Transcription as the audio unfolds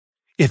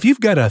If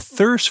you've got a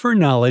thirst for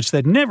knowledge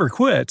that never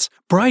quits,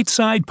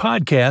 Brightside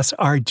Podcasts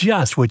are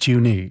just what you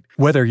need.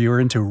 Whether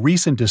you're into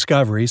recent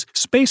discoveries,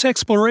 space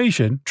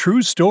exploration,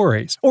 true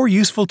stories, or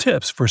useful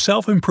tips for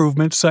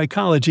self-improvement,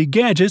 psychology,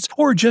 gadgets,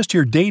 or just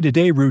your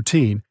day-to-day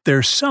routine,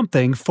 there's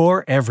something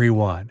for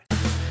everyone.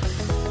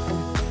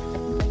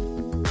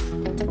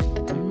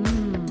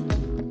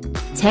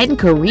 10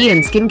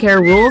 Korean skincare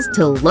rules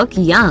to look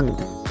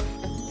young.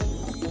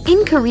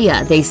 In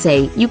Korea, they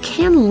say you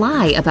can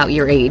lie about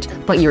your age,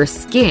 but your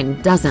skin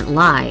doesn't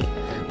lie.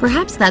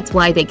 Perhaps that's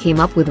why they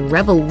came up with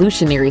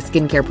revolutionary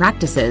skincare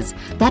practices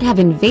that have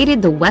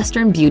invaded the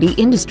Western beauty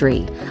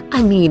industry.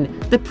 I mean,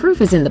 the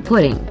proof is in the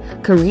pudding.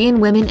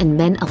 Korean women and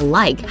men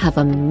alike have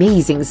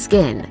amazing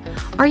skin.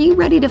 Are you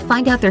ready to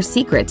find out their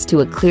secrets to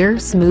a clear,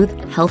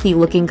 smooth,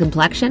 healthy-looking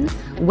complexion?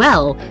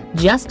 Well,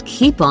 just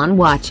keep on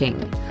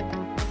watching.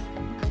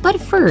 But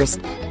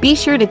first, be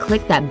sure to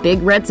click that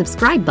big red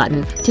subscribe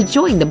button to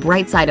join the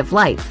bright side of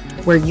life,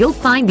 where you'll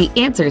find the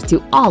answers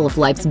to all of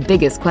life's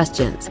biggest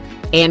questions.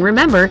 And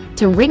remember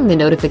to ring the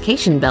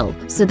notification bell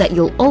so that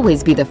you'll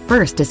always be the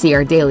first to see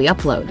our daily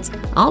uploads.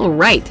 All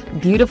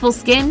right, beautiful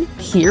skin,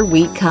 here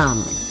we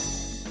come.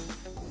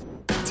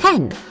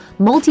 10.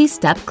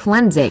 Multi-step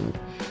cleansing.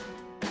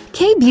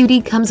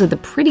 K-Beauty comes with a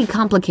pretty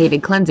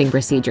complicated cleansing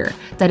procedure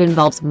that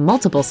involves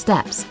multiple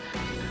steps.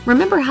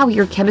 Remember how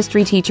your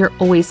chemistry teacher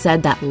always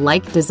said that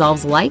like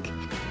dissolves like?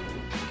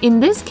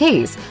 In this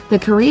case, the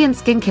Korean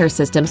skincare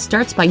system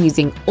starts by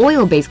using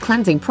oil-based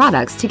cleansing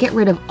products to get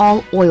rid of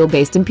all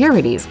oil-based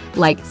impurities,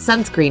 like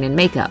sunscreen and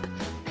makeup.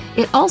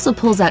 It also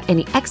pulls out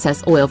any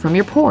excess oil from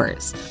your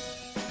pores.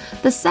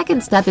 The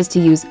second step is to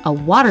use a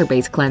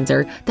water-based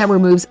cleanser that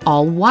removes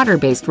all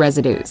water-based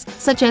residues,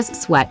 such as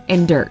sweat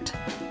and dirt.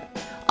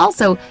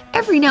 Also,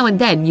 every now and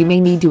then you may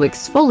need to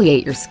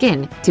exfoliate your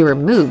skin to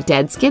remove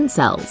dead skin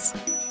cells.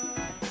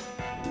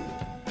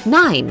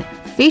 9.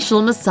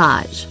 Facial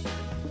massage.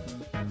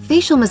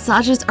 Facial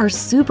massages are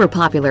super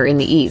popular in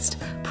the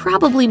East,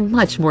 probably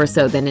much more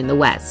so than in the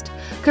West.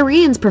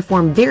 Koreans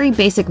perform very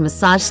basic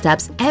massage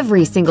steps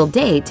every single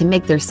day to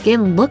make their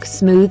skin look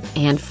smooth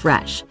and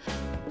fresh.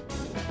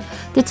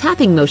 The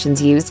tapping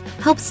motions used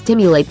help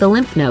stimulate the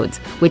lymph nodes,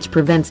 which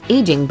prevents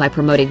aging by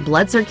promoting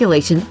blood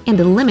circulation and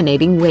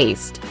eliminating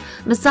waste.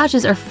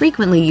 Massages are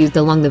frequently used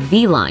along the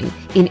V-line,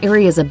 in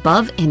areas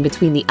above and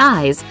between the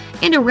eyes,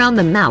 and around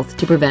the mouth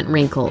to prevent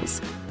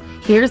wrinkles.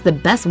 Here's the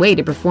best way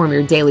to perform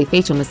your daily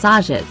facial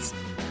massages.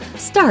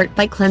 Start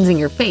by cleansing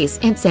your face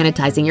and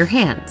sanitizing your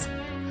hands.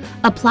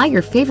 Apply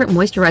your favorite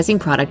moisturizing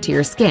product to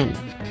your skin.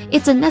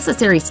 It's a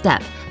necessary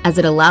step as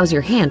it allows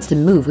your hands to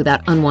move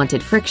without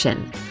unwanted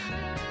friction.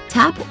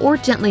 Tap or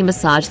gently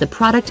massage the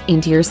product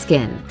into your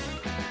skin.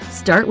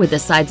 Start with the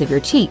sides of your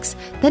cheeks,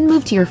 then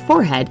move to your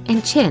forehead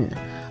and chin.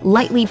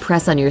 Lightly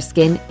press on your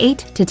skin 8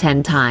 to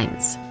 10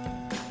 times.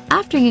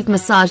 After you've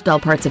massaged all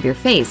parts of your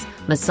face,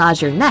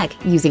 massage your neck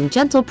using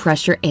gentle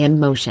pressure and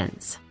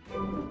motions.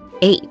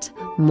 8.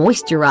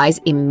 Moisturize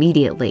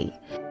immediately.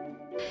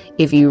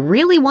 If you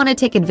really want to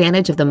take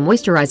advantage of the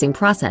moisturizing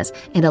process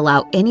and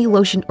allow any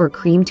lotion or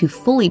cream to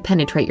fully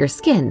penetrate your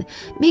skin,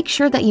 make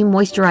sure that you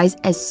moisturize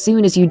as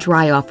soon as you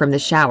dry off from the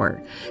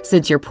shower.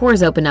 Since your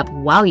pores open up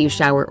while you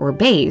shower or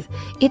bathe,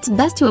 it's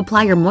best to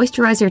apply your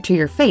moisturizer to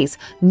your face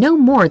no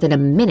more than a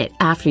minute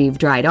after you've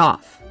dried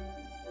off.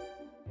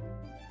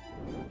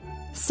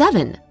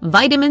 7.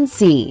 Vitamin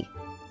C.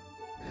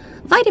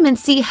 Vitamin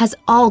C has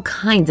all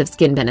kinds of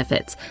skin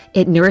benefits.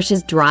 It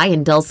nourishes dry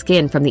and dull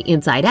skin from the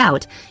inside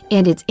out,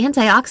 and its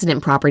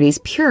antioxidant properties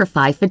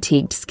purify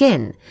fatigued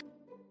skin.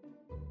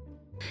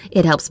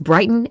 It helps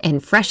brighten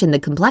and freshen the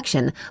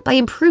complexion by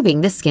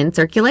improving the skin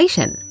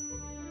circulation.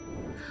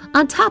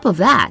 On top of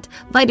that,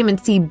 vitamin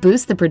C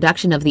boosts the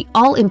production of the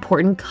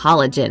all-important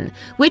collagen,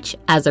 which,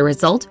 as a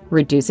result,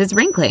 reduces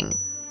wrinkling.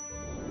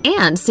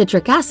 And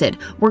citric acid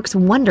works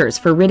wonders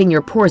for ridding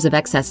your pores of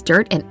excess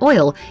dirt and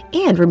oil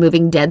and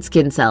removing dead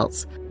skin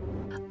cells.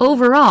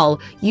 Overall,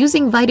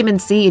 using vitamin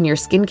C in your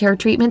skincare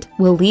treatment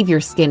will leave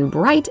your skin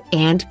bright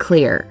and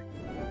clear.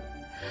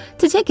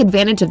 To take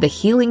advantage of the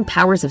healing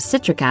powers of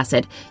citric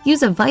acid,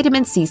 use a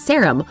vitamin C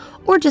serum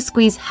or just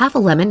squeeze half a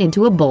lemon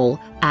into a bowl,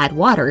 add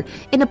water,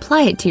 and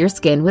apply it to your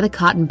skin with a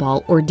cotton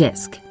ball or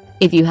disc.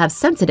 If you have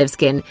sensitive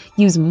skin,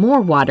 use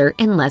more water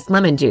and less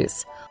lemon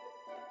juice.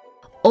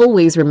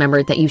 Always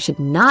remember that you should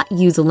not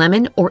use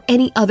lemon or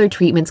any other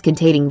treatments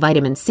containing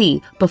vitamin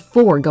C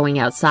before going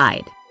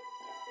outside.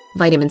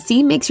 Vitamin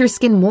C makes your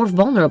skin more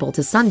vulnerable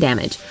to sun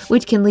damage,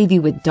 which can leave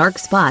you with dark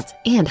spots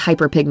and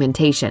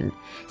hyperpigmentation.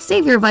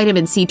 Save your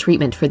vitamin C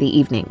treatment for the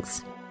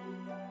evenings.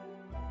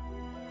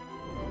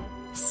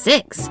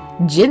 6.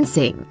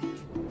 Ginseng.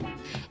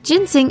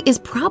 Ginseng is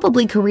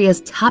probably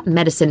Korea's top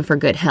medicine for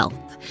good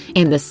health,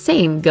 and the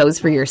same goes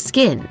for your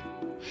skin.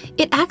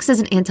 It acts as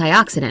an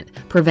antioxidant,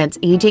 prevents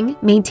aging,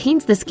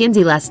 maintains the skin's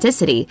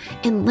elasticity,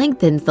 and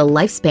lengthens the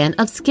lifespan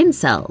of skin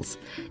cells.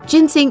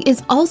 Ginseng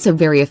is also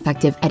very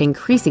effective at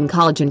increasing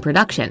collagen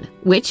production,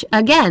 which,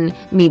 again,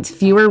 means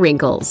fewer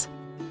wrinkles.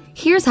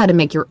 Here's how to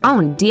make your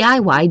own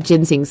DIY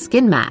ginseng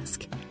skin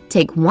mask.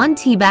 Take 1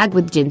 tea bag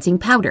with ginseng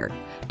powder.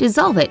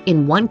 Dissolve it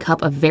in 1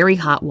 cup of very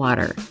hot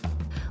water.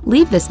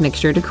 Leave this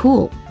mixture to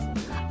cool.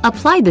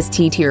 Apply this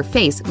tea to your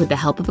face with the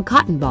help of a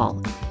cotton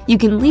ball. You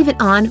can leave it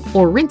on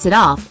or rinse it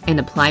off and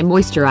apply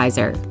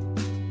moisturizer.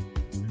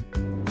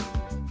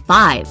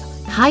 5.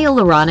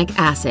 Hyaluronic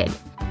acid.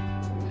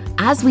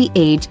 As we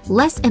age,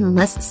 less and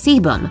less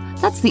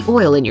sebum, that's the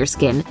oil in your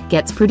skin,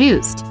 gets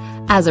produced.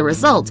 As a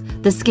result,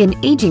 the skin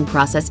aging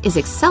process is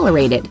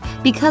accelerated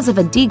because of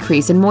a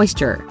decrease in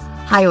moisture.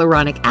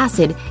 Hyaluronic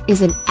acid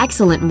is an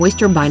excellent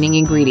moisture-binding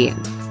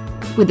ingredient.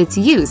 With its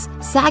use,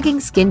 sagging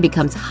skin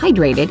becomes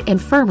hydrated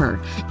and firmer,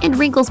 and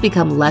wrinkles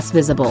become less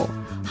visible.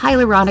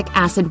 Hyaluronic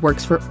acid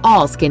works for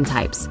all skin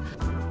types.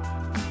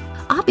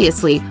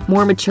 Obviously,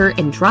 more mature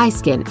and dry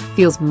skin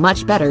feels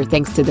much better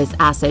thanks to this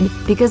acid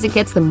because it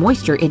gets the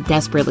moisture it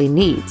desperately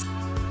needs.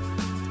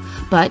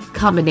 But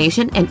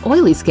combination and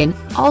oily skin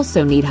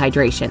also need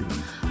hydration.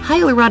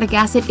 Hyaluronic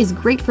acid is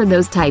great for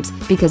those types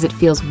because it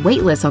feels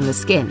weightless on the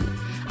skin.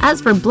 As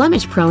for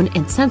blemish-prone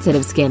and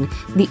sensitive skin,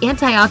 the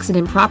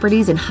antioxidant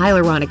properties in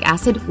hyaluronic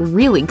acid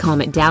really calm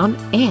it down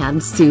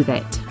and soothe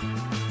it.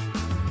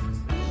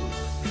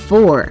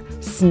 4.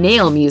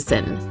 Snail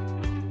mucin.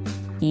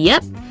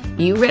 Yep,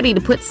 you ready to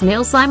put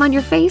snail slime on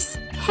your face?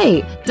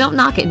 Hey, don't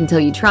knock it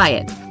until you try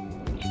it.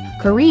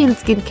 Korean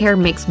skincare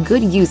makes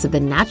good use of the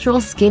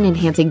natural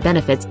skin-enhancing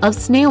benefits of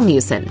snail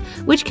mucin,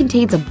 which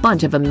contains a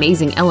bunch of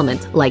amazing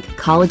elements like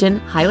collagen,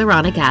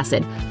 hyaluronic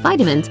acid,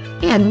 vitamins,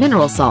 and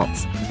mineral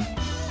salts.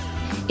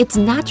 It's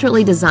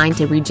naturally designed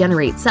to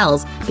regenerate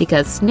cells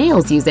because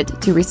snails use it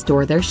to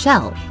restore their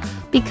shell.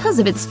 Because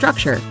of its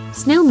structure,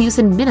 snail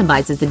mucin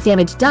minimizes the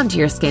damage done to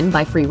your skin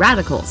by free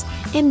radicals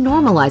and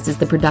normalizes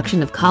the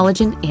production of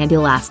collagen and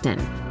elastin.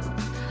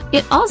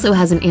 It also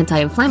has an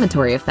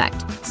anti-inflammatory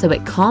effect, so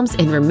it calms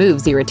and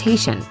removes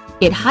irritation.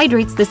 It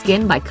hydrates the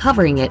skin by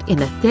covering it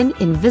in a thin,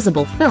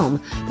 invisible film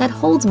that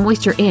holds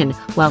moisture in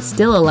while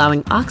still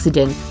allowing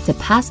oxygen to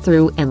pass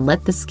through and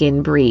let the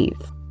skin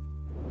breathe.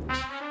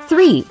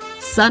 3.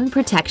 Sun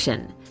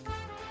protection.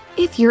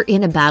 If you're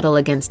in a battle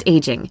against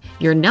aging,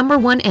 your number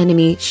one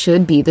enemy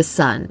should be the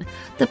sun.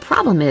 The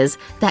problem is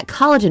that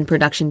collagen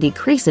production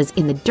decreases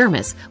in the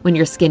dermis when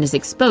your skin is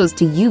exposed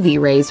to UV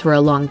rays for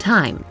a long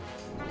time.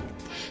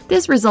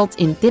 This results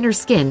in thinner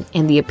skin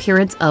and the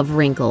appearance of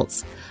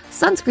wrinkles.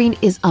 Sunscreen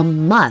is a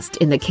must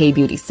in the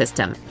K-beauty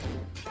system.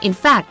 In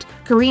fact,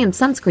 Korean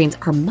sunscreens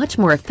are much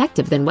more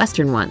effective than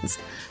Western ones.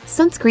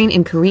 Sunscreen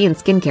in Korean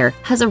skincare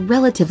has a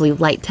relatively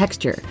light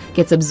texture,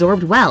 gets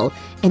absorbed well,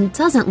 and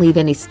doesn't leave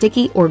any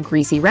sticky or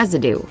greasy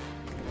residue.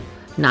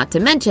 Not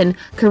to mention,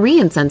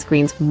 Korean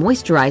sunscreens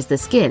moisturize the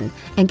skin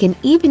and can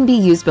even be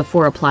used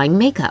before applying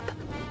makeup.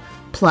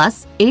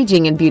 Plus,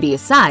 aging and beauty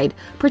aside,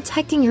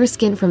 protecting your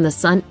skin from the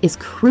sun is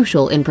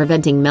crucial in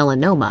preventing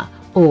melanoma,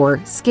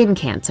 or skin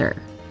cancer.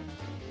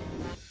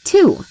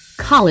 2.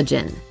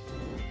 Collagen.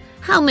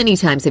 How many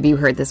times have you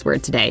heard this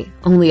word today?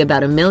 Only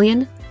about 1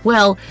 million?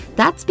 Well,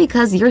 that's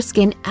because your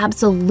skin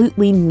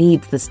absolutely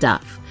needs the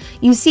stuff.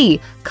 You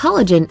see,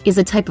 collagen is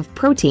a type of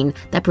protein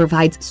that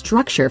provides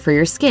structure for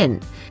your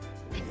skin.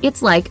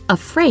 It's like a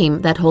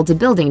frame that holds a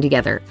building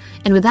together,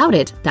 and without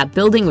it, that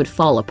building would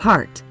fall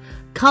apart.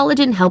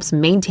 Collagen helps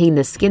maintain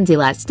the skin's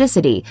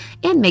elasticity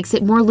and makes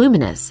it more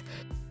luminous.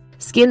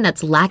 Skin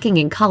that's lacking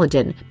in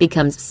collagen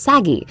becomes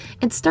saggy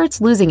and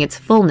starts losing its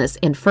fullness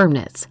and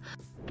firmness.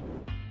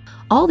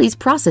 All these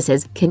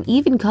processes can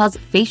even cause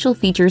facial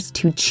features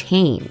to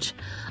change.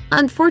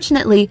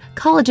 Unfortunately,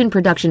 collagen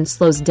production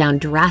slows down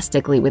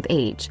drastically with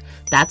age.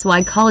 That's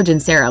why collagen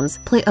serums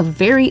play a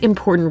very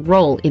important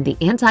role in the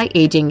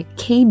anti-aging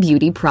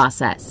K-beauty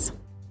process.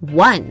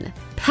 1.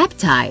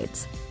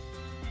 Peptides.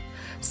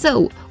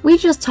 So, we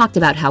just talked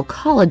about how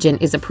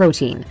collagen is a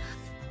protein.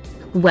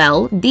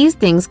 Well, these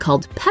things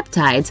called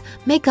peptides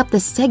make up the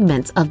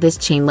segments of this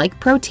chain-like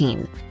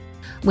protein.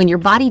 When your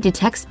body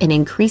detects an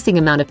increasing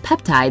amount of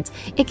peptides,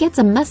 it gets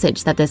a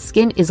message that the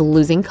skin is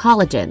losing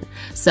collagen,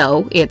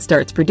 so it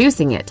starts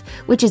producing it,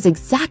 which is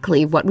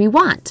exactly what we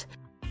want.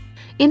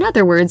 In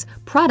other words,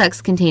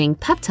 products containing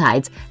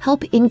peptides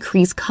help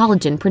increase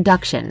collagen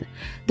production.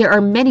 There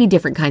are many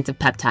different kinds of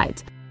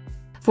peptides.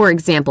 For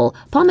example,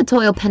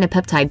 palmitoyl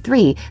penapeptide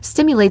 3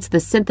 stimulates the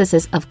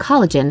synthesis of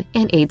collagen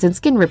and aids in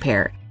skin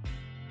repair.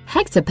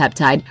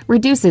 Hexapeptide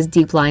reduces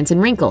deep lines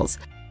and wrinkles.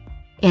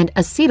 And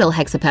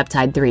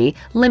acetylhexapeptide 3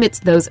 limits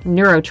those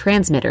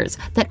neurotransmitters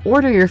that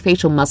order your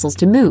facial muscles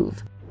to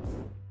move.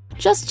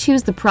 Just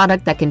choose the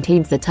product that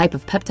contains the type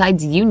of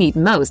peptides you need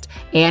most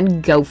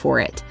and go for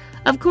it.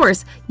 Of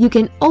course, you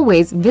can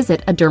always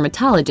visit a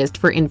dermatologist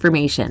for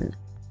information.